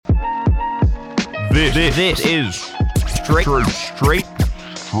This is straight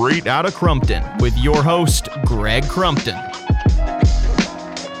out of Crumpton with your host, Greg Crumpton.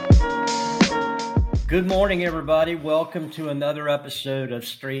 Good morning, everybody. Welcome to another episode of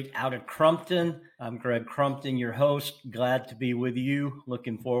Straight Out of Crumpton. I'm Greg Crumpton, your host. Glad to be with you.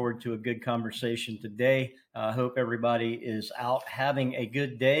 Looking forward to a good conversation today. I hope everybody is out having a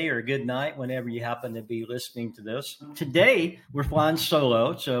good day or a good night whenever you happen to be listening to this. Today, we're flying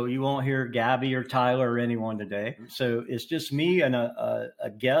solo, so you won't hear Gabby or Tyler or anyone today. So it's just me and a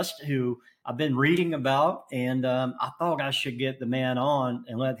guest who I've been reading about, and I thought I should get the man on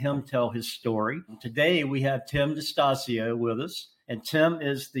and let him tell his story. Today, we have Tim DeStasio with us, and Tim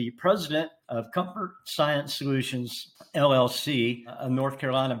is the president of Comfort Science Solutions, LLC, a North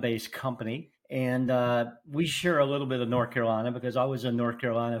Carolina-based company. And we share a little bit of North Carolina because I was in North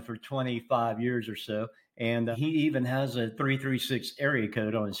Carolina for 25 years or so. And he even has a 336 area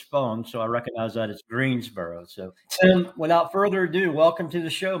code on his phone, so I recognize that it's Greensboro. So, Tim, without further ado, welcome to the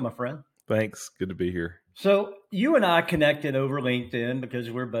show, my friend. Thanks. Good to be here. So you and I connected over LinkedIn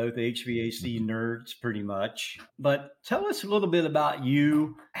because we're both HVAC nerds pretty much. But tell us a little bit about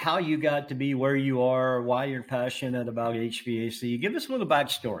you, how you got to be where you are, why you're passionate about HVAC. Give us a little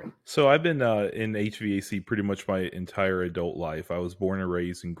backstory. So I've been in HVAC pretty much my entire adult life. I was born and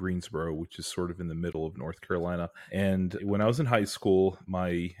raised in Greensboro, which is sort of in the middle of North Carolina. And when I was in high school,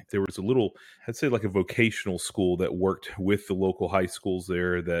 there was a little, I'd say like a vocational school that worked with the local high schools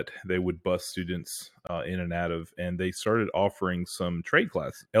there that they would bus students in and out of, and they started offering some trade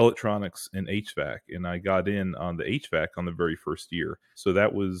classes, electronics and HVAC, and I got in on the HVAC on the very first year. So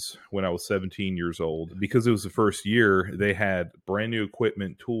that was when I was 17 years old. Because it was the first year, they had brand new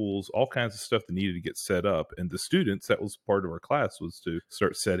equipment, tools, all kinds of stuff that needed to get set up, and the students, that was part of our class, was to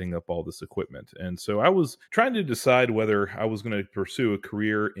start setting up all this equipment. And so I was trying to decide whether I was going to pursue a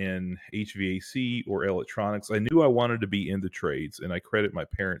career in HVAC or electronics. I knew I wanted to be in the trades, and I credit my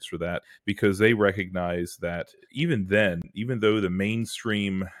parents for that because they recognized that even then, even though the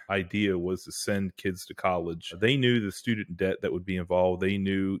mainstream idea was to send kids to college, they knew the student debt that would be involved. They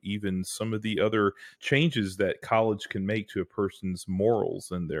knew even some of the other changes that college can make to a person's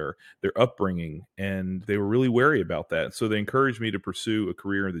morals and their upbringing, and they were really wary about that. So they encouraged me to pursue a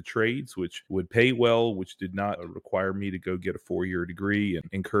career in the trades, which would pay well, which did not require me to go get a 4-year degree and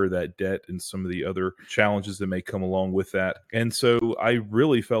incur that debt and some of the other challenges that may come along with that. And so I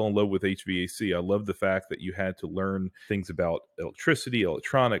really fell in love with HVAC. I love the fact that you had to learn things about electricity,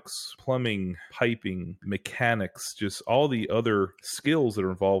 electronics, plumbing, piping, mechanics, just all the other skills that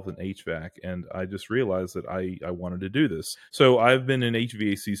are involved in HVAC. And I just realized that I wanted to do this. So I've been in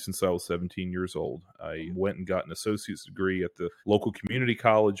HVAC since I was 17 years old. I went and got an associate's degree at the local community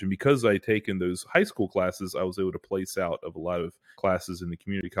college. And because I had taken those high school classes, I was able to place out of a lot of classes in the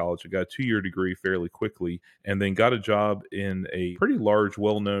community college. I got a 2-year degree fairly quickly and then got a job in a pretty large,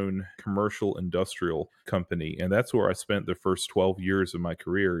 well-known commercial industrial company. And that's where I spent the first 12 years of my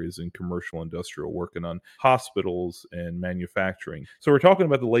career, is in commercial industrial, working on hospitals and manufacturing. So we're talking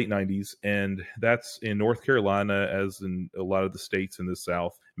about the late 90s, and that's in North Carolina, as in a lot of the states in the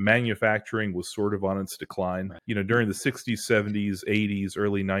South. Manufacturing was sort of on its decline. Right. You know, during the 60s, 70s, 80s,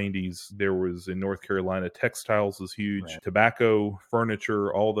 early 90s, there was in North Carolina, textiles was huge, right. Tobacco,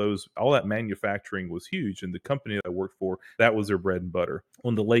 furniture, all that manufacturing was huge. And the company that I worked for, that was their bread and butter.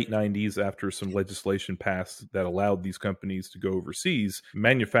 In the late 90s, after some legislation passed that allowed these companies to go overseas,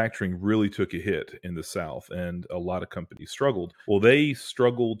 manufacturing really took a hit in the South, and a lot of companies struggled. Well, they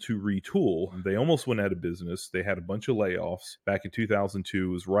struggled to retool. They almost went out of business. They had a bunch of layoffs back in 2002.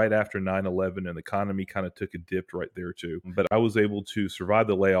 It was right after 9/11, and the economy kind of took a dip right there too. But I was able to survive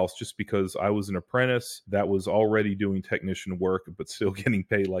the layoffs just because I was an apprentice that was already doing technician work, but still getting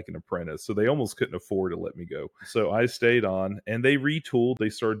paid like an apprentice. So they almost couldn't afford to let me go. So I stayed on, and they retooled. They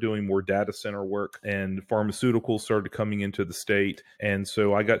started doing more data center work, and pharmaceuticals started coming into the state. And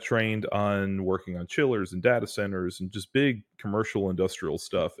so I got trained on working on chillers and data centers and just big commercial industrial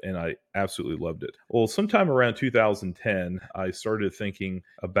stuff, and I absolutely loved it. Well, sometime around 2010, I started thinking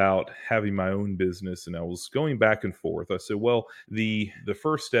about having my own business, and I was going back and forth. I said, well, the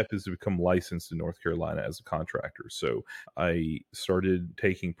first step is to become licensed in North Carolina as a contractor. So I started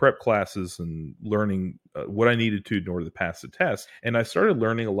taking prep classes and learning what I needed to in order to pass the test. And I started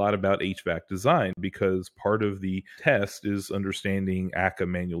learning a lot about HVAC design because part of the test is understanding ACA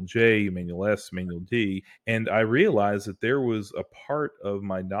Manual J, Manual S, Manual D. And I realized that there was a part of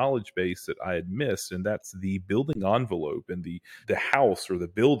my knowledge base that I had missed, and that's the building envelope and the house or the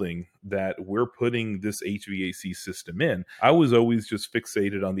building that we're putting this HVAC system in. I was always just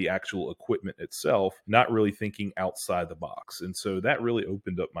fixated on the actual equipment itself, not really thinking outside the box. And so that really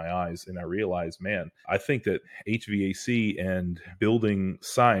opened up my eyes, and I realized, man, I think that HVAC and building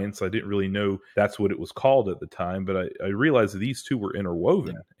science, I didn't really know that's what it was called at the time, but I realized that these two were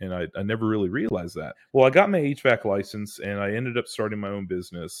interwoven, and I never really realized that. Well, I got my HVAC license, and I ended up starting my own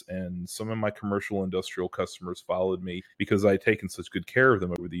business, and some of my commercial industrial customers followed me because I had taken such good care of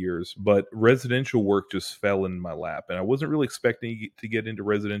them over the years. But residential work just fell in my lap, and I wasn't really expecting to get into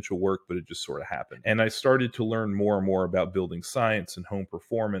residential work, but it just sort of happened. And I started to learn more and more about building science and home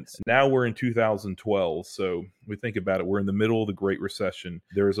performance. Now we're in 2012, so we think about it, we're in the middle of the Great Recession.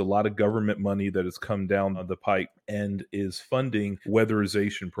 There is a lot of government money that has come down the pike and is funding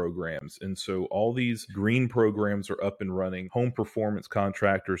weatherization programs. And so all these green programs are up and running. Home performance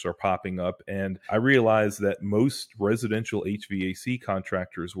contractors are popping up. And I realized that most residential HVAC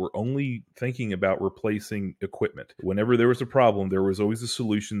contractors were only thinking about replacing equipment. Whenever there was a problem, there was always a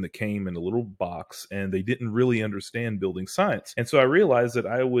solution that came in a little box, and they didn't really understand building science. And so I realized that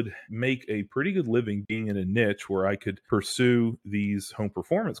I would make a pretty good living being in a niche where I could pursue these home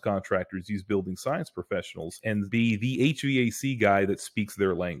performance contractors, these building science professionals, and be the HVAC guy that speaks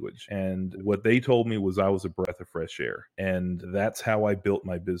their language. And what they told me was I was a breath of fresh air. And that's how I built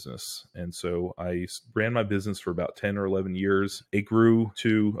my business. And so I ran my business for about 10 or 11 years. It grew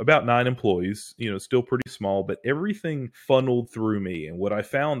to about 9 employees, still pretty small, but everything funneled through me. And what I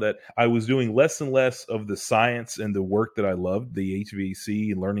found that I was doing less and less of the science and the work that I loved, the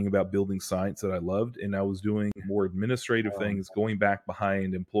HVAC and learning about building science that I loved. And I was doing more administrative things, going back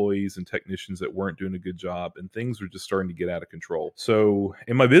behind employees and technicians that weren't doing a good job. And things were just starting to get out of control. So,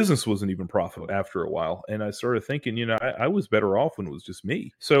 and my business wasn't even profitable after a while. And I started thinking, I was better off when it was just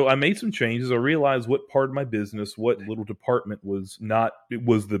me. So I made some changes. I realized what part of my business, what little department was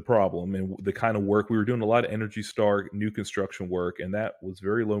the problem, and the kind of work we were doing. A lot of Energy Star new construction work, and that was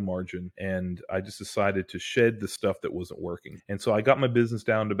very low margin. And I just decided to shed the stuff that wasn't working. And so I got my business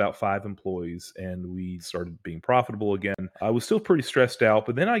down to about 5 employees, and we started being profitable again. I was still pretty stressed out,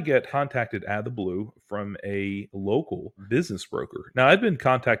 but then I get contacted out of the blue from a local business broker. Now, I've been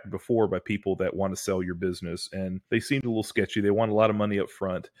contacted before by people that want to sell your business, and they seemed a little sketchy. They want a lot of money up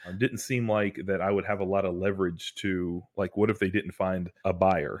front. Didn't seem like that I would have a lot of leverage to, like, what if they didn't find a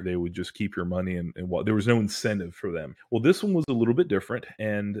buyer? They would just keep your money, and there was no incentive for them. Well, this one was a little bit different,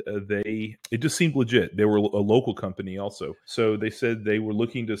 and it just seemed legit. They were a local company also. So they said they were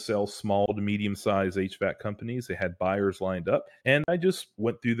looking to sell small to medium-sized HVAC companies. They had buyers lined up, and I just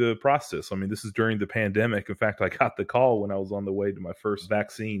went through the process. I mean, this is during the pandemic. In fact, I got the call when I was on the way to my first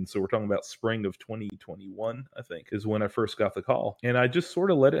vaccine. So we're talking about spring of 2021, I think, is when I first got the call. And I just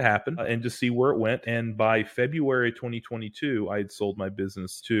sort of let it happen and just see where it went. And by February 2022, I had sold my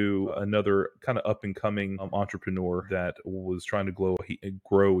business to another kind of up-and-coming entrepreneur that was trying to grow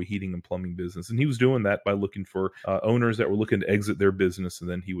a heating and plumbing business. And he was doing that by looking for owners that were looking to exit their business, and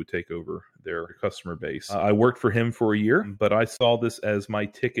then he would take over their customer base. I worked for him for a year, but I saw this as my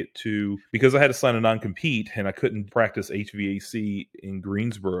ticket to, because I had to sign a non-compete and I couldn't practice HVAC in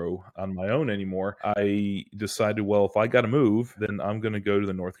Greensboro on my own anymore. I decided, well, if I got to move, then I'm going to go to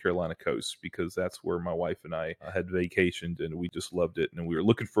the North Carolina coast, because that's where my wife and I had vacationed, and we just loved it. And we were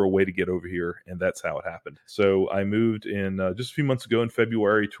looking for a way to get over here, and that's how it happened. So I moved in just a few months ago in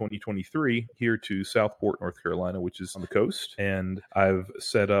February 2023 here to Southport, North Carolina, which is on the coast. And I've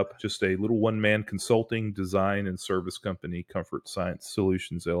set up just a little one-man consulting, design, and service company, Comfort Science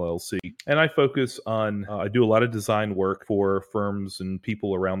Solutions, LLC. And I focus on, I do a lot of design work for firms and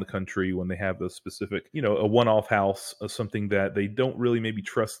people around the country when they have a specific, a one-off house, something that they don't really maybe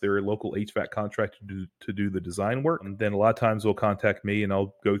trust their local HVAC contractor to do the design work. And then a lot of times they'll contact me, and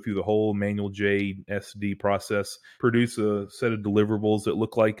I'll go through the whole manual J SD process, produce a set of deliverables that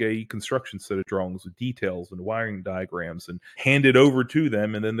look like a construction set of drawings with details and wiring diagrams, and hand it over to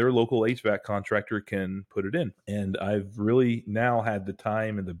them, and then their local HVAC contractor can put it in. And I've really now had the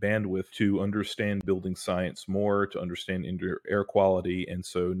time and the bandwidth to understand building science more, to understand indoor air quality. And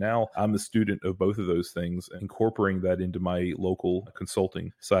so now I'm a student of both of those things, incorporating that into my local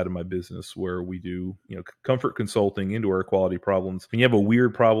consulting side of my business, where we do, comfort consulting, indoor air quality problems. When you have a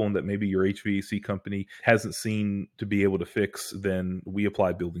weird problem that maybe your HVAC company hasn't seen to be able to fix, then we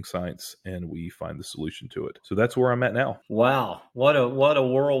apply building science and we find the solution to it. So that's where I'm at now. Wow. What a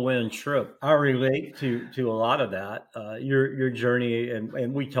whirlwind trip. I relate to a lot of that. Your journey,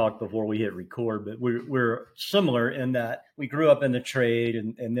 and we talked before we hit record, but we're similar in that we grew up in the trade,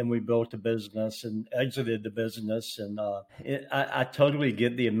 and then we built a business and exited the business. And I totally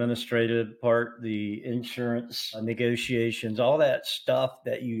get the administrative part, the insurance negotiations, all that stuff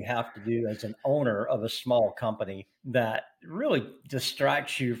that you have to do as an owner of a small company that really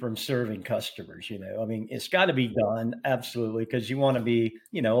distracts you from serving customers. I mean, it's got to be done, absolutely, because you want to be,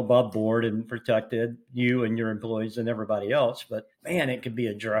 above board and protected, you and your employees and everybody else. But man, it could be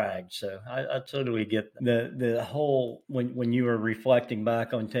a drag. So I totally get the whole, when you were reflecting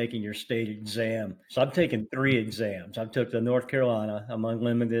back on taking your state exam. So I've taken 3 exams. I took the North Carolina, I'm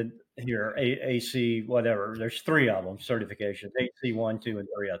unlimited here, AC, whatever. There's 3 of them, certifications, AC 1, 2, and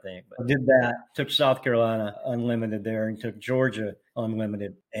 3, I think. But I did that, took South Carolina unlimited there, and took Georgia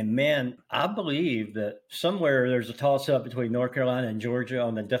unlimited. And man, I believe that somewhere there's a toss up between North Carolina and Georgia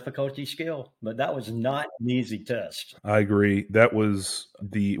on the difficulty scale, but that was not an easy test. I agree. That was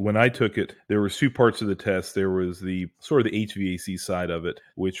when I took it, there was 2 parts of the test. There was the sort of the HVAC side of it,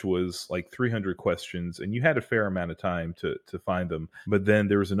 which was like 300 questions, and you had a fair amount of time to find them. But then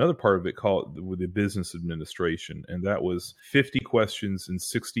there was another part of it called the business administration, and that was 50 questions in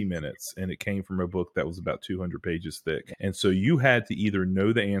 60 minutes, and it came from a book that was about 200 pages thick. And so you had to either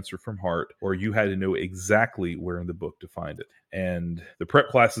know the answer from heart, or you had to know exactly where in the book to find it. And the prep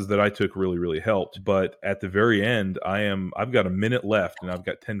classes that I took really, really helped. But at the very end, I've got a minute left, and I've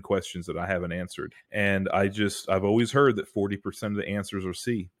got 10 questions that I haven't answered. And I've always heard that 40% of the answers are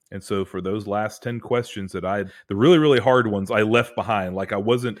C. And so for those last 10 questions the really, really hard ones, I left behind. Like I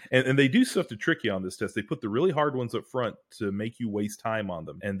wasn't, and they do stuff to trick you on this test. They put the really hard ones up front to make you waste time on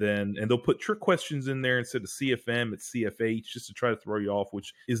them. And they'll put trick questions in there instead of CFM, it's CFH, just to try to throw you off,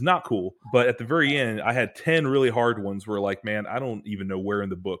 which is not cool. But at the very end, I had 10 really hard ones where like, man, I don't even know where in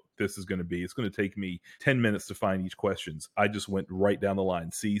the book this is going to be. It's going to take me 10 minutes to find each questions. I just went right down the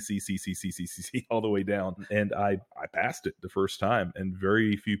line, C, all the way down. And I passed it the first time. And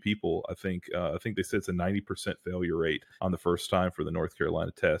very few people, I think they said it's a 90% failure rate on the first time for the North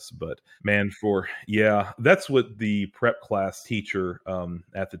Carolina test. But man, that's what the prep class teacher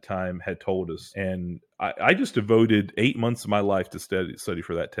at the time had told us. And I just devoted 8 months of my life to study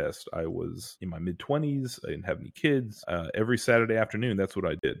for that test. I was in my mid-20s. I didn't have any kids. Every Saturday afternoon, that's what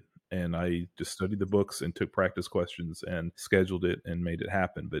I did. And I just studied the books and took practice questions and scheduled it and made it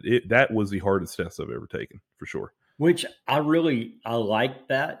happen. But that was the hardest test I've ever taken, for sure. Which I like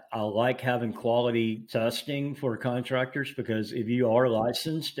that. I like having quality testing for contractors, because if you are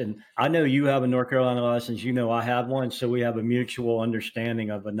licensed, and I know you have a North Carolina license, I have one. So we have a mutual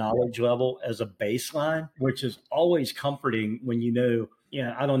understanding of a knowledge level as a baseline, which is always comforting when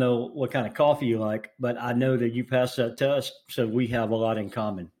I don't know what kind of coffee you like, but I know that you passed that test. So we have a lot in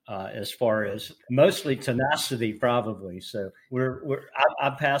common as far as mostly tenacity, probably. So I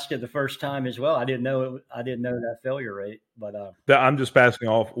passed it the first time as well. I didn't know that failure rate, but I'm just passing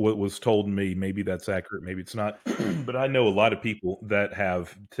off what was told to me. Maybe that's accurate, maybe it's not. But I know a lot of people that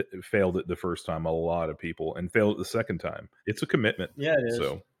have failed it the first time, a lot of people, and failed it the second time. It's a commitment. Yeah, it is.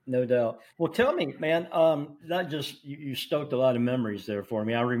 So. No doubt. Well, tell me, man, that just, you stoked a lot of memories there for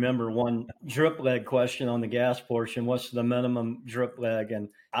me. I remember one drip leg question on the gas portion. What's the minimum drip leg? And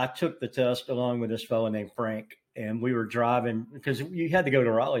I took the test along with this fellow named Frank, and we were driving, because you had to go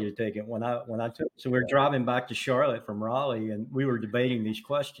to Raleigh to take it when I took it. So we were driving back to Charlotte from Raleigh, and we were debating these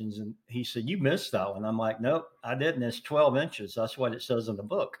questions. And he said, "You missed that one." I'm like, "Nope, I didn't. It's 12 inches. That's what it says in the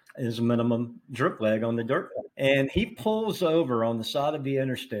book, is a minimum drip leg on the dirt leg." And he pulls over on the side of the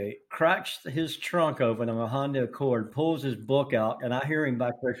interstate, cracks his trunk open on a Honda Accord, pulls his book out, and I hear him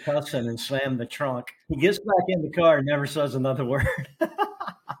back there cussing and slam the trunk. He gets back in the car and never says another word.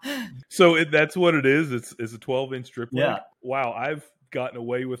 So that's what it is. It's a 12-inch drip leg. Yeah. Wow, I've gotten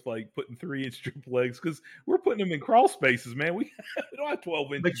away with like putting 3-inch drip legs because we're putting them in crawl spaces, man. We don't have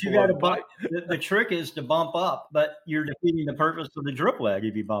 12 inches. But you got to bump. The trick is to bump up, but you're defeating the purpose of the drip leg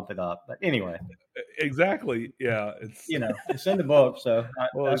if you bump it up. But anyway, exactly. Yeah, it's in the book, so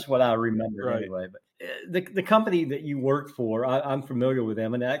that's what I remember anyway. But the company that you work for, I'm familiar with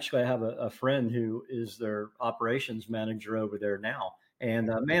them, and actually I have a friend who is their operations manager over there now.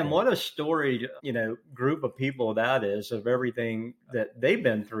 And man, what a storied, group of people that is, of everything that they've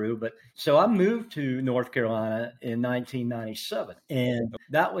been through. But so I moved to North Carolina in 1997, and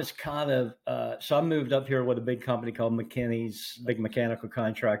that was kind of, so I moved up here with a big company called McKinney's, big mechanical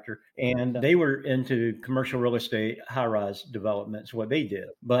contractor, and they were into commercial real estate, high-rise developments, what they did.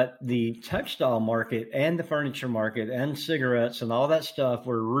 But the textile market and the furniture market and cigarettes and all that stuff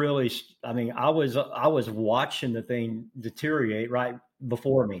were really, I was watching the thing deteriorate right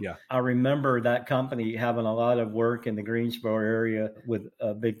before me. Yeah. I remember that company having a lot of work in the Greensboro area with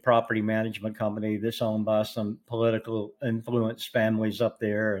a big property management company that's owned by some political influence families up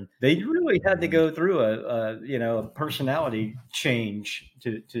there. And they really had to go through a personality change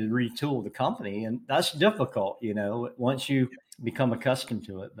to retool the company. And that's difficult, once you become accustomed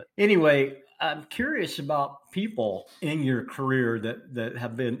to it. But anyway, I'm curious about people in your career that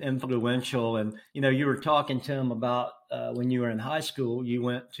have been influential. And, you were talking to them about when you were in high school, you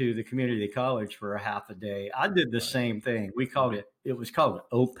went to the community college for a half a day. I did the same thing. It was called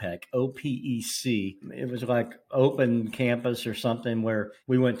OPEC, OPEC. It was like open campus or something where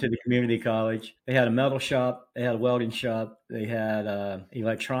we went to the community college. They had a metal shop, they had a welding shop, they had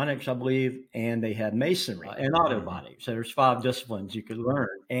electronics, I believe, and they had masonry and auto body. So there's 5 disciplines you could learn.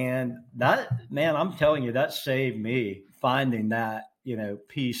 And that, man, I'm telling you, that saved me finding that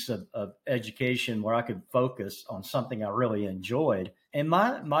piece of education where I could focus on something I really enjoyed. And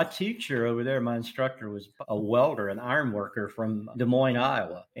my teacher over there, my instructor, was a welder, an iron worker from Des Moines,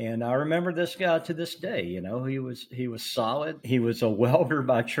 Iowa. And I remember this guy to this day. He was solid. He was a welder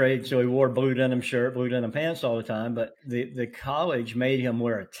by trade, so he wore blue denim shirt, blue denim pants all the time. But the college made him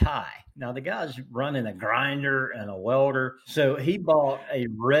wear a tie. Now, the guy's running a grinder and a welder. So he bought a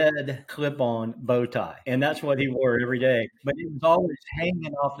red clip-on bow tie, and that's what he wore every day. But it was always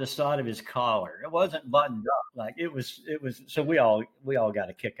hanging off the side of his collar. It wasn't buttoned up. Like it was. So we all got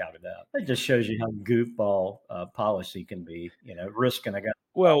a kick out of that. It just shows you how goofball policy can be, risking a guy.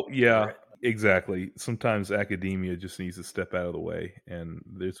 Well, yeah, exactly. Sometimes academia just needs to step out of the way, and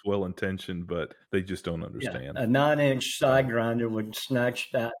it's well intentioned, but they just don't understand. A 9-inch side grinder would snatch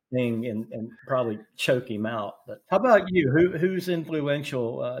that thing and probably choke him out. But how about you? Who's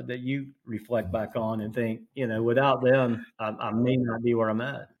influential that you reflect back on and think, without them, I may not be where I'm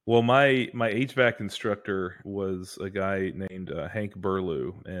at? Well, my HVAC instructor was a guy named Hank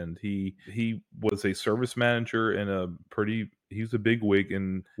Burlew, and he was a service manager and he was a big wig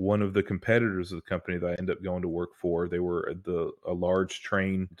in one of the competitors of the company that I ended up going to work for. They were a large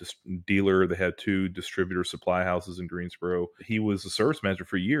train dealer. They had 2 distributor supply houses in Greensboro. He was a service manager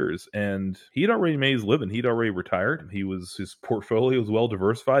for years, and he'd already made his living. He'd already retired. His portfolio was well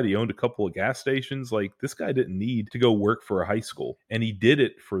diversified. He owned a couple of gas stations. Like, this guy didn't need to go work for a high school, and he did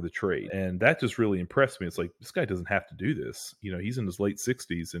it for the trade. And that just really impressed me. It's like, this guy doesn't have to do this. He's in his late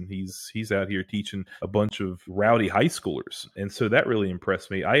 60s, and he's out here teaching a bunch of rowdy high schoolers. And so that really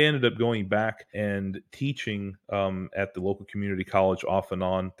impressed me. I ended up going back and teaching at the local community college off and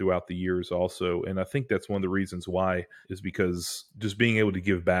on throughout the years also. And I think that's one of the reasons why, is because just being able to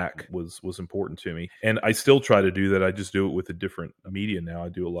give back was important to me. And I still try to do that. I just do it with a different media now.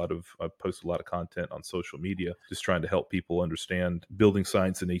 I post a lot of content on social media, just trying to help people understand building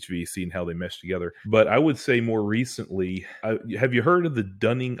science and HVAC and how they mesh together. But I would say more recently, have you heard of the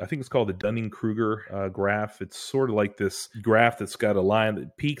I think it's called the Dunning-Kruger graph? It's sort of like this graph that's got a line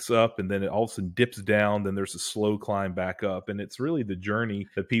that peaks up and then it all of a sudden dips down. Then there's a slow climb back up. And it's really the journey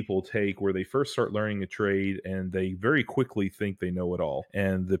that people take where they first start learning a trade and they very quickly think they know it all.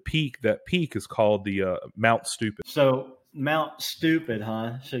 And that peak is called the Mount Stupid. So Mount Stupid,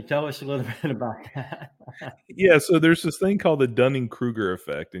 huh? So tell us a little bit about that. Yeah, so there's this thing called the Dunning-Kruger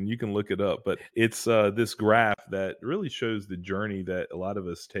effect, and you can look it up, but it's this graph that really shows the journey that a lot of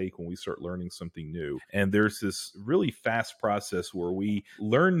us take when we start learning something new. And there's this really fast process where we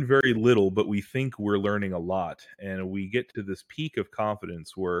learn very little, but we think we're learning a lot. And we get to this peak of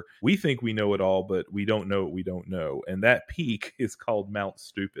confidence where we think we know it all, but we don't know what we don't know. And that peak is called Mount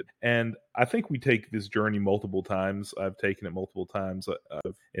Stupid. And I think we take this journey multiple times. I've taken it multiple times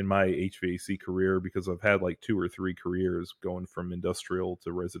in my HVAC career because I've had like 2 or 3 careers going from industrial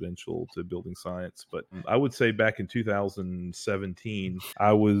to residential to building science. But I would say back in 2017,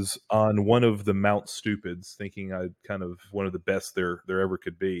 I was on one of the Mount Stupids thinking I kind of one of the best there ever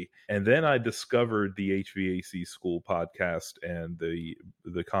could be. And then I discovered the HVAC School podcast and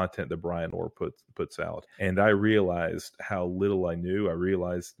the content that Brian Orr puts out. And I realized how little I knew. I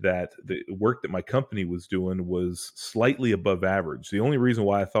realized that the work that my company was doing was slightly above average. The only reason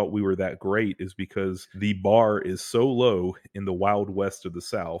why I thought we were that great is because the bar is so low in the wild west of the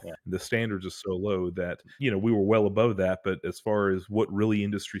South. Yeah. The standards are so low that, we were well above that. But as far as what really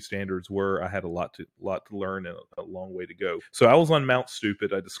industry standards were, I had a lot to learn and a long way to go. So I was on Mount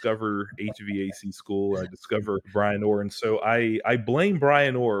Stupid. I discovered HVAC School. I discovered Brian Orr. And so I blame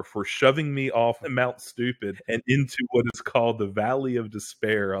Brian Orr for shoving me off Mount Stupid and into what is called the Valley of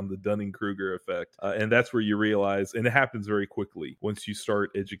Despair on the Dunning-Kruger effect. And that's where you realize, and it happens very quickly once you start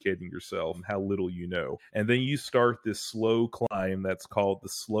educating yourself on how little you know. And then you start this slow climb that's called the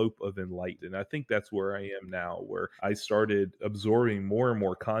slope of enlightenment. And I think that's where I am now, where I started absorbing more and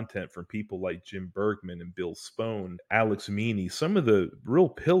more content from people like Jim Bergman and Bill Spohn, Alex Meany, some of the real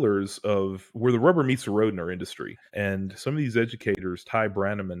pillars of where the rubber meets the road in our industry. And some of these educators, Ty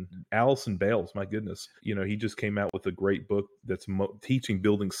Brannaman, Allison Bales, my goodness, he just came out with a great book that's teaching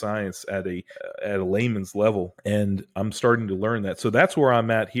building science at a layman's level. And I'm starting to learn that. So that's where I'm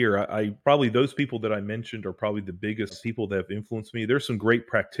at here. I probably, those people that I mentioned are probably the biggest people that have influenced me. There's some great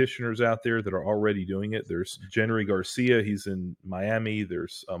practitioners out there that are already doing it. There's Jenry Garcia, he's in Miami.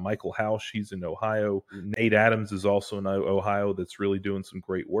 There's Michael Hausch, he's in Ohio. Nate Adams is also in Ohio, that's really doing some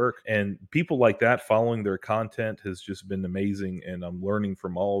great work. And people like that, following their content has just been amazing. And I'm learning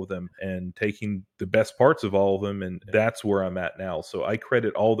from all of them and taking the best parts of all of them. And that's where I'm at now. So I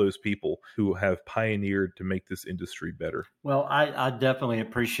credit all those people who have pioneered to make this industry better. Well, I definitely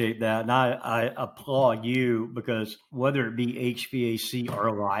appreciate that. And I applaud you, because whether it be HVAC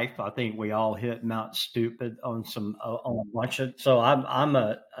or life, I think we all hit Mount Stupid on a bunch of. So I'm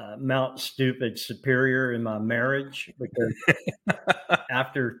a Mount Stupid superior in my marriage, because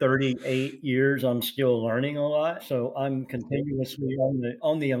after 38 years, I'm still learning a lot. So I'm continuously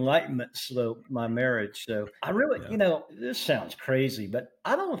on the enlightenment slope, my marriage. So I really, this sounds crazy, but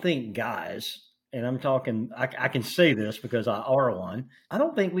I don't think guys, and I'm talking, I can say this because I are one, I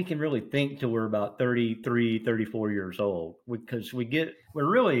don't think we can really think till we're about 33, 34 years old, because we're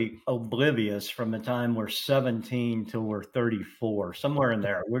really oblivious from the time we're 17 till we're 34, somewhere in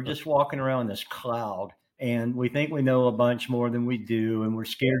there. We're just walking around this cloud. And we think we know a bunch more than we do, and we're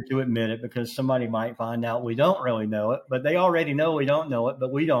scared to admit it because somebody might find out we don't really know it, but they already know we don't know it,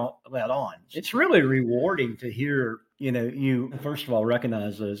 but we don't let on. It's really rewarding to hear, you first of all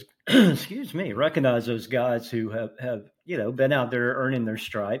recognize those, recognize those guys who have been out there earning their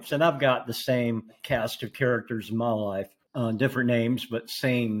stripes. And I've got the same cast of characters in my life. Different names, but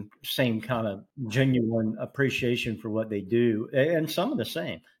same kind of genuine appreciation for what they do, and some of the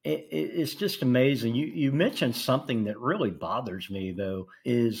same. It's just amazing. You mentioned something that really bothers me, though,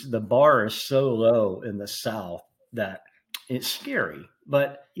 is the bar is so low in the South that it's scary.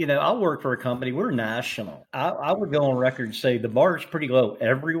 But, I work for a company, we're national. I would go on record and say the bar is pretty low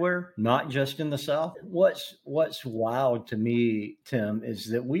everywhere, not just in the South. What's wild to me, Tim, is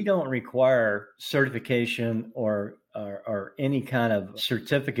that we don't require certification or any kind of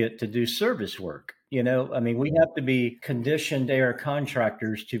certificate to do service work. We have to be conditioned air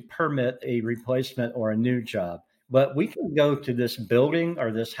contractors to permit a replacement or a new job. But we can go to this building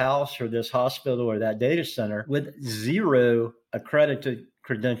or this house or this hospital or that data center with zero accredited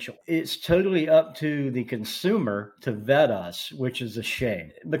credential. It's totally up to the consumer to vet us, which is a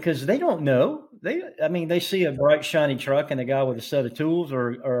shame, because they don't know. They see a bright, shiny truck and a guy with a set of tools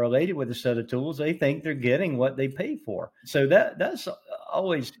or a lady with a set of tools. They think they're getting what they pay for. So that's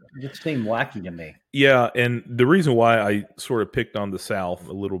always just seemed wacky to me. Yeah, and the reason why I sort of picked on the South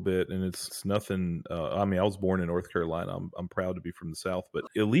a little bit, and it's nothing. I was born in North Carolina. I'm proud to be from the South, but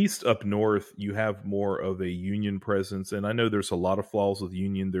at least up north, you have more of a union presence. And I know there's a lot of flaws with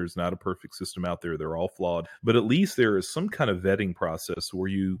union. There's not a perfect system out there. They're all flawed. But at least there is some kind of vetting process where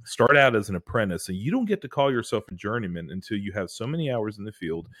you start out as an apprentice, and you don't get to call yourself a journeyman until you have so many hours in the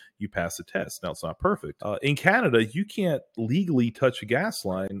field, you pass a test. Now, it's not perfect. In Canada, you can't legally touch a gas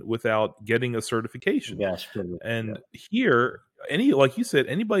line without getting a certification. Yes, and here, like you said,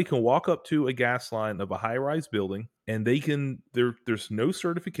 anybody can walk up to a gas line of a high-rise building, and there's no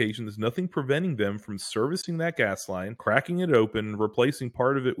certification. There's nothing preventing them from servicing that gas line, cracking it open, replacing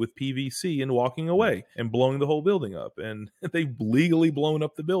part of it with PVC, and walking away and blowing the whole building up. And they've legally blown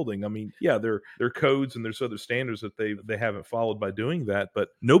up the building. There are codes and there's other standards that they haven't followed by doing that, but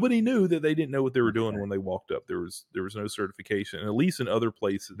nobody knew that they didn't know what they were doing when they walked up. There was no certification. And at least in other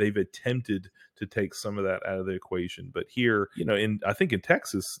places, they've attempted to take some of that out of the equation. But here, I think in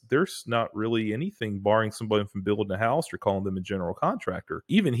Texas, there's not really anything barring somebody from building a house or calling them a general contractor.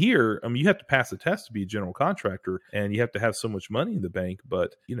 Even here, you have to pass a test to be a general contractor, and you have to have so much money in the bank.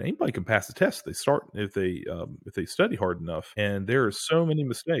 But anybody can pass the test if they study hard enough. And there are so many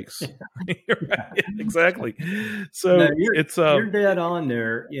mistakes. Right? Exactly. So no, you're dead on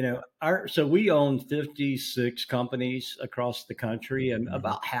there. So we own 56 companies across the country, and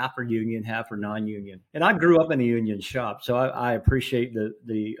about half are union, half are non-union. And I grew up in a union shop, so I appreciate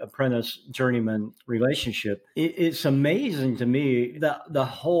the apprentice journeyman relationship. It's amazing to me that the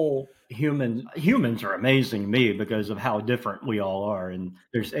whole humans are amazing to me because of how different we all are. And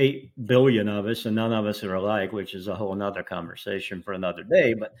there's 8 billion of us and none of us are alike, which is a whole nother conversation for another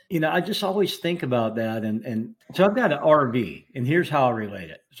day. But, I just always think about that. And so I've got an RV, and here's how I relate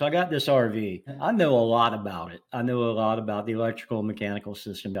it. So I got this RV. I know a lot about it. I know a lot about the electrical, mechanical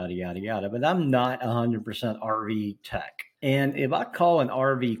system, yada, yada, yada, but I'm not 100% RV tech. And if I call an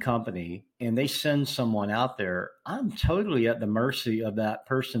RV company and they send someone out there, I'm totally at the mercy of that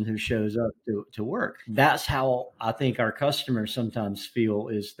person who shows up to work. That's how I think our customers sometimes feel,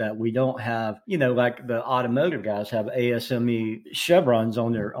 is that we don't have, like the automotive guys have ASME chevrons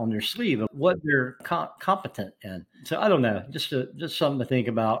on their sleeve of what they're competent in. So I don't know, just something to think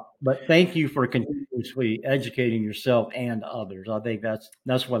about. But thank you for continuously educating yourself and others. I think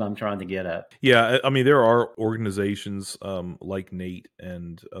that's what I'm trying to get at. Yeah, I mean, there are organizations like NATE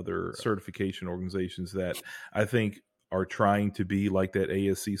and other certification organizations that I think are trying to be like that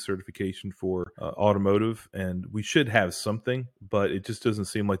ASC certification for automotive, and we should have something, but it just doesn't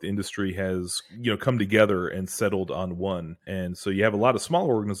seem like the industry has come together and settled on one. And so you have a lot of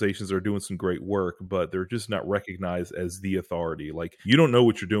smaller organizations that are doing some great work, but they're just not recognized as the authority. Like, you don't know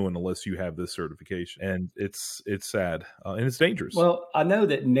what you're doing unless you have this certification, and it's sad and it's dangerous. Well, I know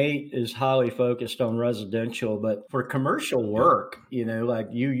that Nate is highly focused on residential, but for commercial work, like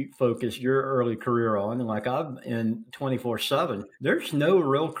you focus your early career on, and like I'm in 24/7, there's no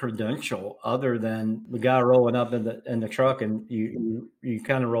real credential other than the guy rolling up in the truck, and you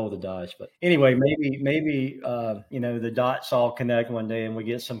kind of roll the dice. But anyway, maybe the dots all connect one day, and we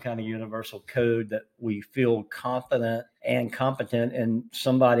get some kind of universal code that we feel confident and competent, and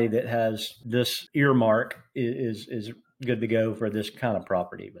somebody that has this earmark is good to go for this kind of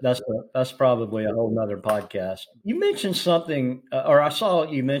property. But that's probably a whole nother podcast. You mentioned something, or I saw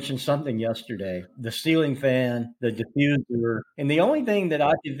you mention something yesterday, the ceiling fan, the diffuser, and the only thing that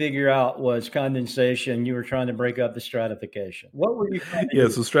I could figure out was condensation. You were trying to break up the stratification. What were you trying to do?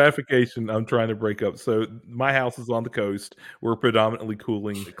 So stratification, I'm trying to break up. So my house is on the coast. We're predominantly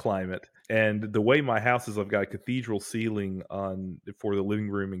cooling climate. And the way my house is, I've got a cathedral ceiling for the living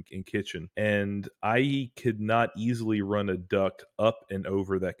room and kitchen. And I could not easily run a duct up and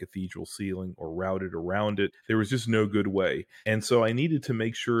over that cathedral ceiling or route it around it. There was just no good way. And so I needed to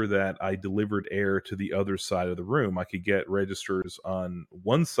make sure that I delivered air to the other side of the room. I could get registers on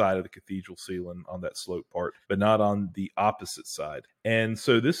one side of the cathedral ceiling on that slope part, but not on the opposite side. And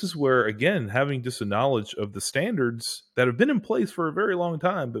so this is where, again, having just a knowledge of the standards that have been in place for a very long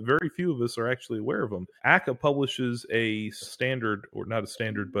time, but very few of us are actually aware of them. ACA publishes a standard, or not a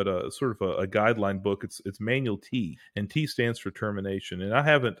standard, but a sort of a guideline book. It's Manual T, and T stands for termination. And I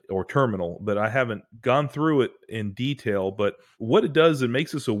haven't, or terminal, but I haven't gone through it in detail. But what it does, it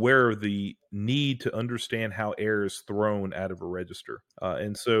makes us aware of the need to understand how air is thrown out of a register.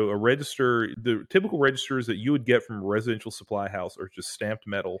 And so a register, the typical registers that you would get from a residential supply house are just stamped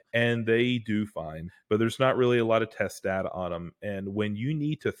metal, and they do fine, but there's not really a lot of test data on them. And when you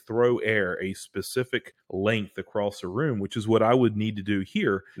need to throw air a specific length across a room, which is what I would need to do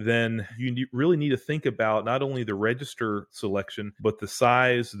here, then you really need to think about not only the register selection, but the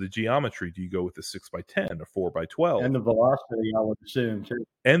size, the geometry. Do you go with a 6x10 or 4x12? And the velocity, I would assume, too.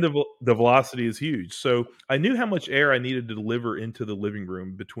 And the velocity is huge. So I knew how much air I needed to deliver into the living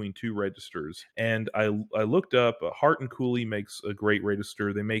room between two registers. And I looked up, Hart and Cooley makes a great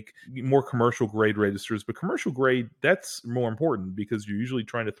register. They make more commercial grade registers, but commercial grade, that's more important because you're usually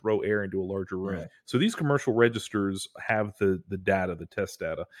trying to throw air into a larger room. Right. So these commercial registers have the data, the test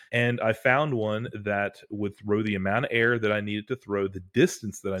data. And I found one that would throw the amount of air that I needed to throw, the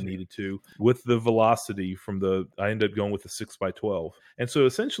distance that I needed to, with the velocity I ended up going with a 6x12. And so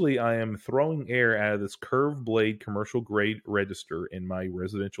essentially I am throwing air out of this curved blade commercial grade register in my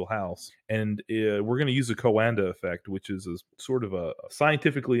residential house. And we're going to use a Coanda effect, which is a sort of a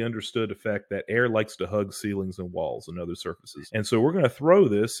scientifically understood effect that air likes to hug ceilings and walls and other surfaces. And so we're going to throw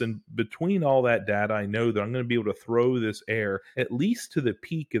this, and between all that data, I know that I'm going to be able to throw this air at least to the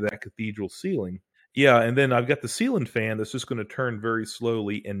peak of that cathedral ceiling. Yeah, and then I've got the ceiling fan that's just going to turn very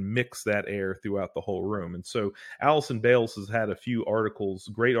slowly and mix that air throughout the whole room. And so Allison Bales has had a few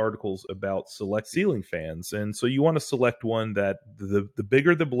great articles about select ceiling fans. And so you want to select one that the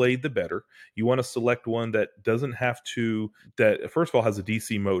bigger the blade, the better. You want to select one that doesn't have to, that first of all has a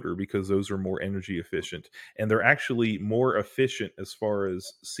DC motor because those are more energy efficient. And they're actually more efficient as far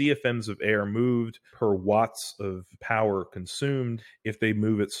as CFMs of air moved per watts of power consumed if they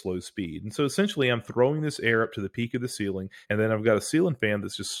move at slow speed. And so essentially I'm I'm throwing this air up to the peak of the ceiling, and then I've got a ceiling fan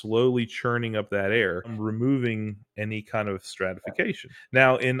that's just slowly churning up that air. I'm removing any kind of stratification.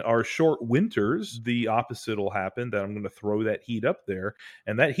 Now, in our short winters, the opposite will happen, that I'm going to throw that heat up there,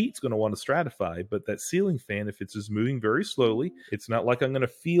 and that heat's going to want to stratify. But that ceiling fan, if it's just moving very slowly, it's not like I'm going to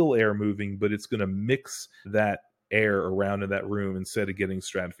feel air moving, but it's going to mix that air around in that room instead of getting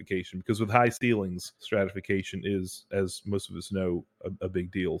stratification, because with high ceilings, stratification is, as most of us know, a big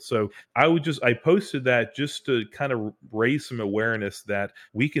deal. So I posted that just to kind of raise some awareness that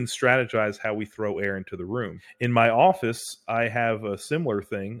we can strategize how we throw air into the room. In my office, I have a similar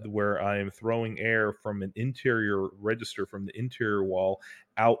thing where I am throwing air from an interior register from the interior wall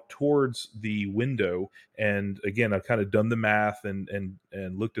out towards the window. And again, I've kind of done the math and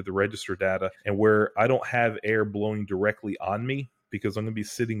looked at the register data, and where I don't have air blowing directly on me, because I'm going to be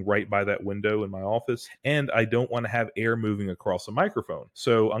sitting right by that window in my office, and I don't want to have air moving across a microphone.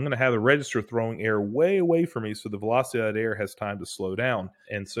 So I'm going to have the register throwing air way away from me, so the velocity of that air has time to slow down.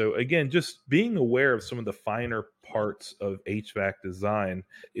 And so again, just being aware of some of the finer parts of HVAC design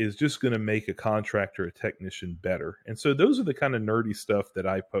is just going to make a contractor, a technician better. And so those are the kind of nerdy stuff that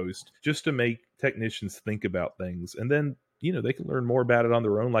I post just to make technicians think about things. And then they can learn more about it on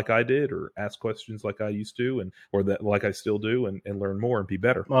their own, like I did, or ask questions like I used to, or that like I still do, and learn more and be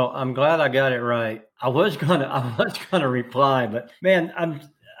better. Well, I'm glad I got it right. I was gonna reply, but man,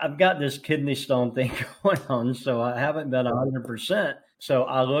 I've got this kidney stone thing going on, so I haven't been 100%. So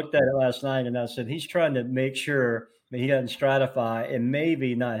I looked at it last night, and I said he's trying to make sure that he doesn't stratify and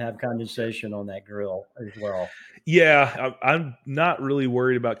maybe not have condensation on that grill as well. Yeah, I'm not really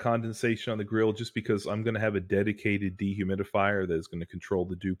worried about condensation on the grill, just because I'm going to have a dedicated dehumidifier that is going to control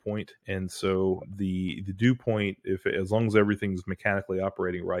the dew point. And so the dew point, as long as everything's mechanically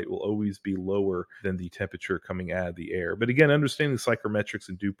operating right, will always be lower than the temperature coming out of the air. But again, understanding psychrometrics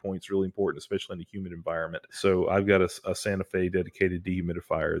and dew points is really important, especially in a humid environment. So I've got a Santa Fe dedicated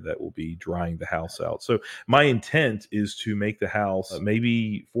dehumidifier that will be drying the house out. So my intent is to make the house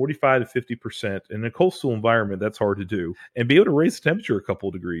maybe 45 to 50% in a coastal environment. That's hard to do, and be able to raise the temperature a couple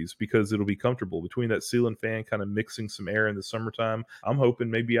of degrees, because it'll be comfortable between that ceiling fan kind of mixing some air in the summertime. I'm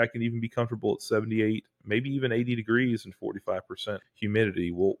hoping maybe I can even be comfortable at 78, maybe even 80 degrees and 45%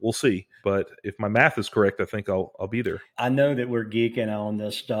 humidity. We'll see. But if my math is correct, I think I'll be there. I know that we're geeking on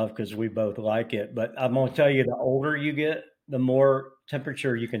this stuff because we both like it, but I'm going to tell you, the older you get, the more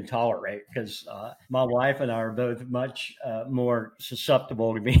temperature you can tolerate, because my wife and I are both much more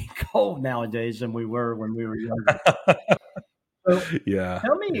susceptible to being cold nowadays than we were when we were younger. So Yeah.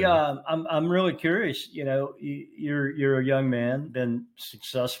 tell me, I'm really curious. You're a young man, been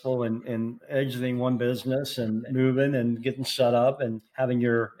successful in exiting one business and moving and getting set up and having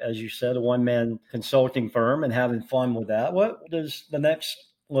your, as you said, a one-man consulting firm and having fun with that. What does the next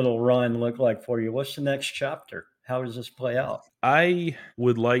little run look like for you? What's the next chapter? How does this play out? I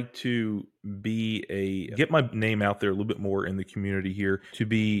would like to get my name out there a little bit more in the community here, to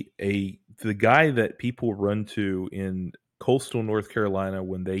be the guy that people run to in coastal North Carolina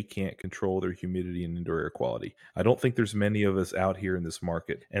when they can't control their humidity and indoor air quality. I don't think there's many of us out here in this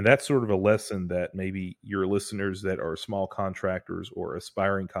market. And that's sort of a lesson that maybe your listeners that are small contractors or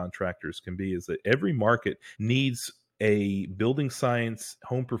aspiring contractors can be, is that every market needs a building science,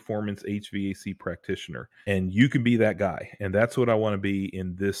 home performance HVAC practitioner, and you can be that guy. And that's what I want to be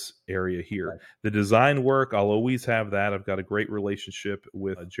in this area here. Right. The design work, I'll always have that. I've got a great relationship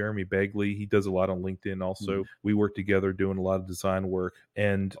with Jeremy Begley. He does a lot on LinkedIn also. We work together doing a lot of design work,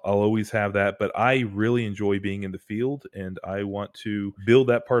 and I'll always have that. But I really enjoy being in the field, and I want to build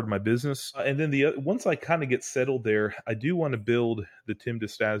that part of my business. And then once I kind of get settled there, I do want to build the Tim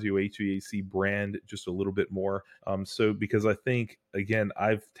DeStasio HVAC brand just a little bit more. So because I think, again,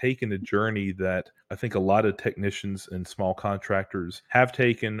 I've taken a journey that I think a lot of technicians and small contractors have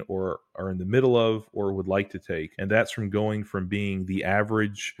taken, or are in the middle of, or would like to take. And that's from going from being the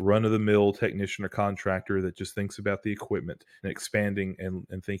average run-of-the-mill technician or contractor that just thinks about the equipment, and expanding and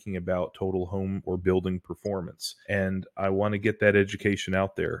thinking about total home or building performance. And I want to get that education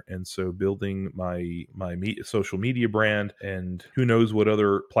out there. And so building my social media brand, and who knows what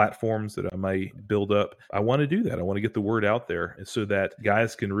other platforms that I might build up. I want to do that. I want to get the word out there, so that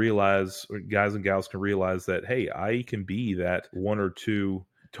guys and gals can realize that, hey, I can be that one or two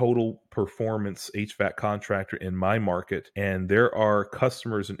total performance HVAC contractor in my market, and there are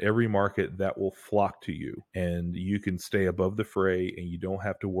customers in every market that will flock to you, and you can stay above the fray, and you don't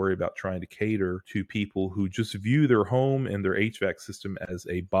have to worry about trying to cater to people who just view their home and their HVAC system as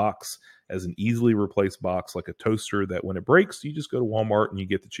a box, as an easily replaced box, like a toaster that when it breaks, you just go to Walmart and you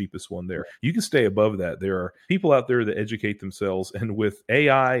get the cheapest one there. You can stay above that. There are people out there that educate themselves, and with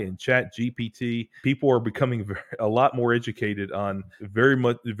AI and Chat GPT, people are becoming a lot more educated on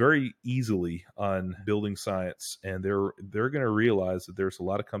very easily on building science, and they're going to realize that there's a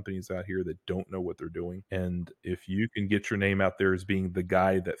lot of companies out here that don't know what they're doing. And if you can get your name out there as being the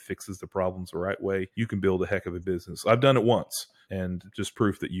guy that fixes the problems the right way, you can build a heck of a business. I've done it once, and just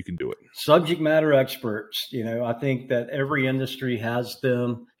proof that you can do it. Subject matter experts, I think that every industry has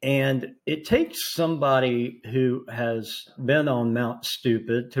them, and it takes somebody who has been on Mount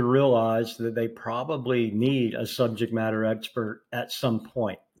Stupid to realize that they probably need a subject matter expert at some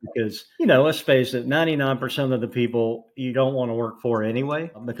point. Because, let's face it, 99% of the people you don't want to work for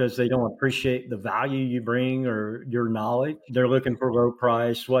anyway, because they don't appreciate the value you bring or your knowledge. They're looking for low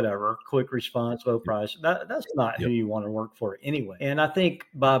price, whatever, quick response, low price. That's not who you want to work for anyway. And I think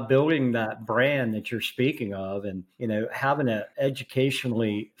by building that brand that you're speaking of and, having an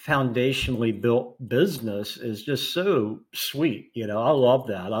foundationally built business is just so sweet. I love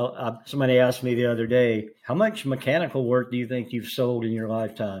that. Somebody asked me the other day, how much mechanical work do you think you've sold in your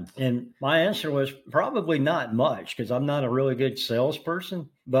lifetime? And my answer was probably not much, because I'm not a really good salesperson,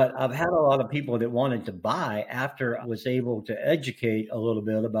 but I've had a lot of people that wanted to buy after I was able to educate a little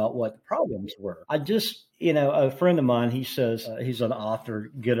bit about what the problems were. A friend of mine, he says, he's an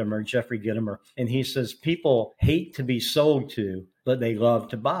author, Jeffrey Gitomer, and he says, people hate to be sold to, but they love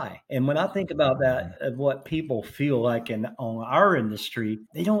to buy. And when I think about that, of what people feel like on our industry,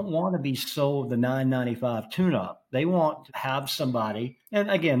 they don't want to be sold the $9.95 tune-up. They want to have somebody,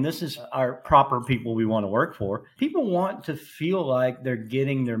 and again, this is our proper people we want to work for. People want to feel like they're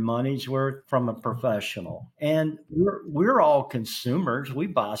getting their money's worth from a professional. And we're all consumers. We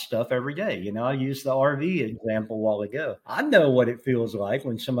buy stuff every day. I used the RV example a while ago. I know what it feels like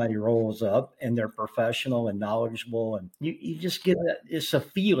when somebody rolls up and they're professional and knowledgeable, and you just get that. It's a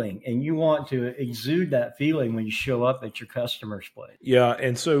feeling, and you want to exude that feeling when you show up at your customer's place. Yeah,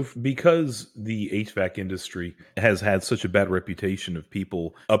 and so because the HVAC industry has had such a bad reputation of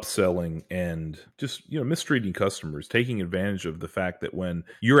people upselling and just mistreating customers, taking advantage of the fact that when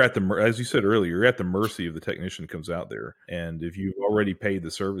you're at as you said earlier, you're at the mercy of the technician who comes out there, and if you've already paid the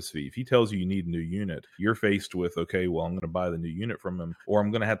service fee, if he tells you need a new unit, you're faced with, okay, well, I'm going to buy the new unit from him, or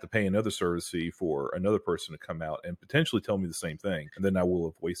I'm going to have to pay another service fee for another person to come out and potentially tell me the same thing, and then I will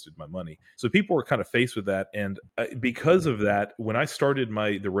have wasted my money. So people are kind of faced with that, and because of that, when I started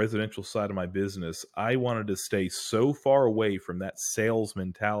the residential side of my business, I wanted to stay so far away from that sales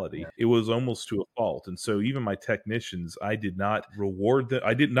mentality. It was almost to a fault. And so even my technicians, I did not reward them.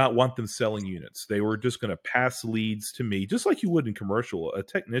 I did not want them selling units. They were just going to pass leads to me, just like you would in commercial. A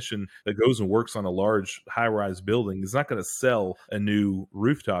technician that goes and works on a large high-rise building is not going to sell a new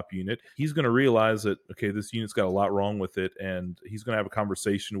rooftop unit. He's going to realize that, okay, this unit's got a lot wrong with it, and he's going to have a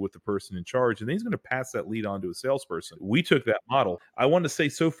conversation with the person in charge, and then he's going to pass that lead on to a salesperson. We took that model. I wanted to stay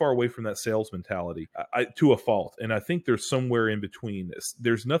so far away from that sales mentality to a fault. And I think there's somewhere in between this.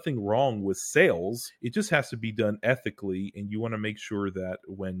 There's nothing wrong with sales. It just has to be done ethically. And you want to make sure that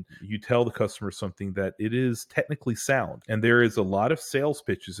when you tell the customer something, that it is technically sound. And there is a lot of sales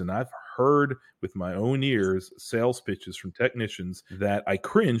pitches, and I've heard with my own ears sales pitches from technicians that I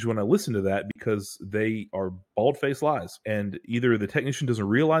cringe when I listen to that, because they are bald-faced lies. And either the technician doesn't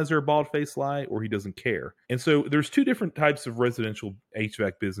realize they're a bald-faced lie, or he doesn't care. And so there's two different types of residential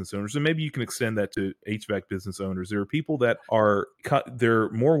HVAC business owners, and maybe you can extend that to HVAC business owners. There are people that they're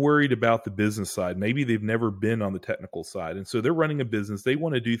more worried about the business side. Maybe they've never been on the technical side, and so they're running a business. They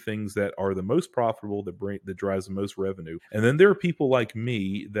want to do things that are the most profitable, that drives the most revenue. And then there are people like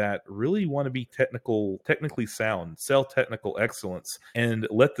me that really want to be technically sound, sell technical excellence, and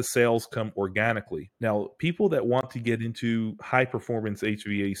let the sales come organically. Now, people that want to get into high performance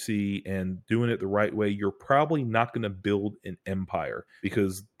HVAC and doing it the right way, you're probably not going to build an empire,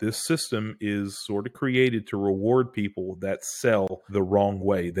 because this system is sort of created to reward people that sell the wrong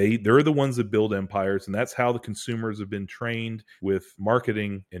way. They're the ones that build empires, and that's how the consumers have been trained with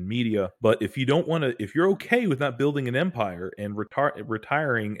marketing and media. But if you're okay with not building an empire and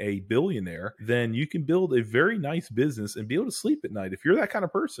retiring a multi-billionaire, then you can build a very nice business and be able to sleep at night. If you're that kind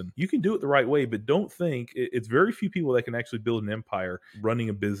of person, you can do it the right way, but don't think it's very few people that can actually build an empire running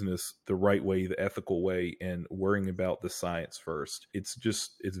a business the right way, the ethical way, and worrying about the science first. It's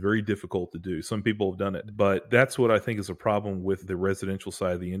very difficult to do. Some people have done it, but that's what I think is a problem with the residential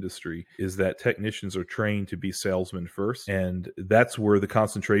side of the industry, is that technicians are trained to be salesmen first. And that's where the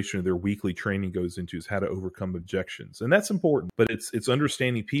concentration of their weekly training goes into, is how to overcome objections. And that's important, but it's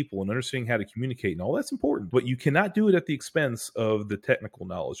understanding people and understanding how to communicate and all that's important, but you cannot do it at the expense of the technical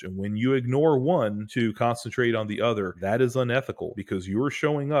knowledge. And when you ignore one to concentrate on the other, that is unethical, because you are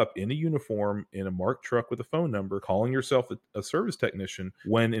showing up in a uniform in a marked truck with a phone number, calling yourself a service technician,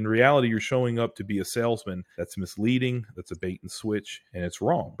 when in reality you're showing up to be a salesman. That's misleading, that's a bait and switch, and it's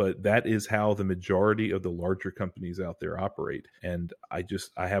wrong. But that is how the majority of the larger companies out there operate. And I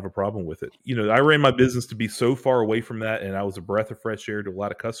have a problem with it. I ran my business to be so far away from that, and I was a breath of fresh air to a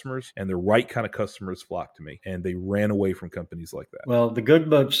lot of customers, and the right kind of customers flocked to me, and they ran away from companies like that. Well, the good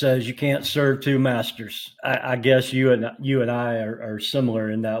book says you can't serve two masters. I guess you and I are similar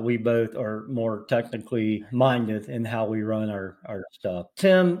in that we both are more technically minded in how we run our stuff.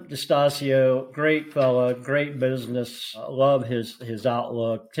 Tim DeStasio, great fella, great business. Love his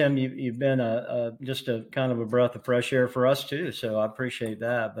outlook. Tim, you've been just a kind of a breath of fresh air for us too, so I appreciate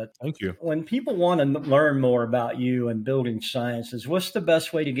that. But thank you. When people want to learn more about you and building sciences, what's the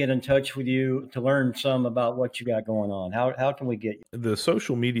best way to get in touch with you to learn some about what you got going on? How can we get you? The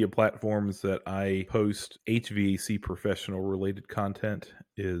social media platforms that I post HVAC professional related content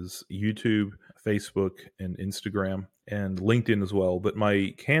is YouTube, Facebook, and Instagram, and LinkedIn as well. But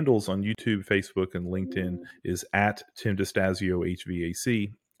my handles on YouTube, Facebook, and LinkedIn is at Tim DeStasio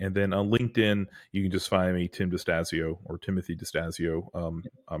HVAC. And then on LinkedIn, you can just find me, Tim DeStasio or Timothy DeStasio.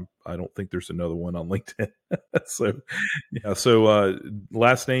 I don't think there's another one on LinkedIn. So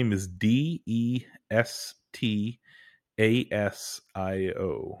last name is DESTASIO.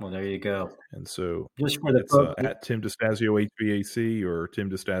 Well, there you go. And so just for the it's at Tim DeStasio HVAC or Tim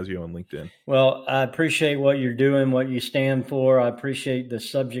DeStasio on LinkedIn. Well, I appreciate what you're doing, what you stand for. I appreciate the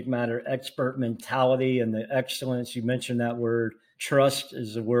subject matter expert mentality and the excellence. You mentioned that word. Trust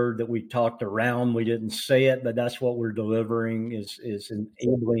is a word that we talked around. We didn't say it, but that's what we're delivering is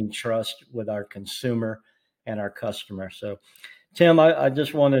enabling trust with our consumer and our customer. So, Tim, I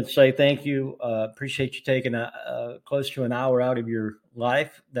just wanted to say thank you. Appreciate you taking close to an hour out of your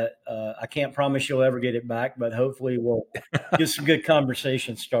life. That I can't promise you'll ever get it back, but hopefully we'll get some good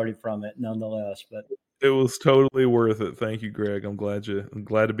conversation started from it nonetheless. But it was totally worth it. Thank you, Greg. I'm glad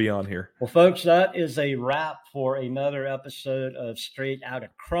to be on here. Well, folks, that is a wrap for another episode of Straight Outta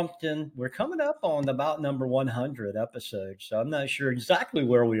Crumpton. We're coming up on about number 100 episodes, so I'm not sure exactly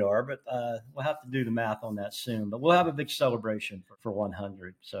where we are, but we'll have to do the math on that soon. But we'll have a big celebration for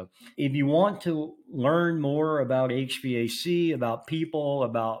 100. So if you want to learn more about HVAC, about people,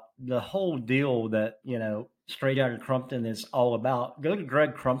 about the whole deal that, Straight Outta Crumpton is all about, go to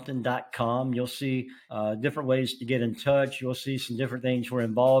gregcrumpton.com. You'll see different ways to get in touch. You'll see some different things we're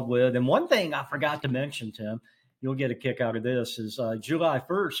involved with. And one thing I forgot to mention, Tim, you'll get a kick out of this, is July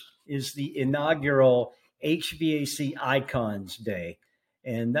 1st is the inaugural HVAC Icons Day.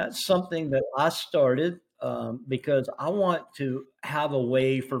 And that's something that I started because I want to have a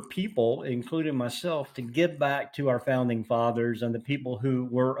way for people, including myself, to give back to our founding fathers and the people who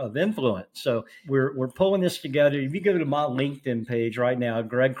were of influence. So we're pulling this together. If you go to my LinkedIn page right now,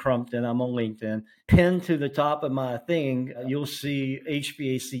 Greg Crumpton, I'm on LinkedIn, pinned to the top of my thing, you'll see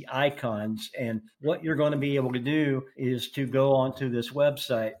HVAC icons. And what you're going to be able to do is to go onto this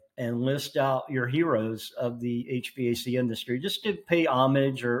website and list out your heroes of the HVAC industry, just to pay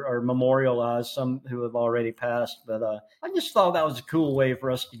homage or memorialize some who have already passed. But I just thought that was a cool way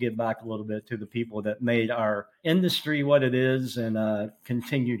for us to give back a little bit to the people that made our industry what it is and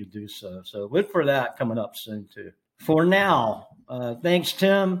continue to do so. So look for that coming up soon too. For now, thanks,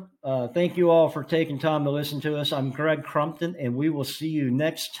 Tim. Thank you all for taking time to listen to us. I'm Greg Crumpton, and we will see you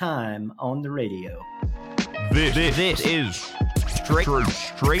next time on the radio. This is Straight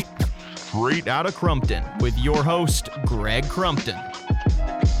Outta Crumpton with your host, Greg Crumpton.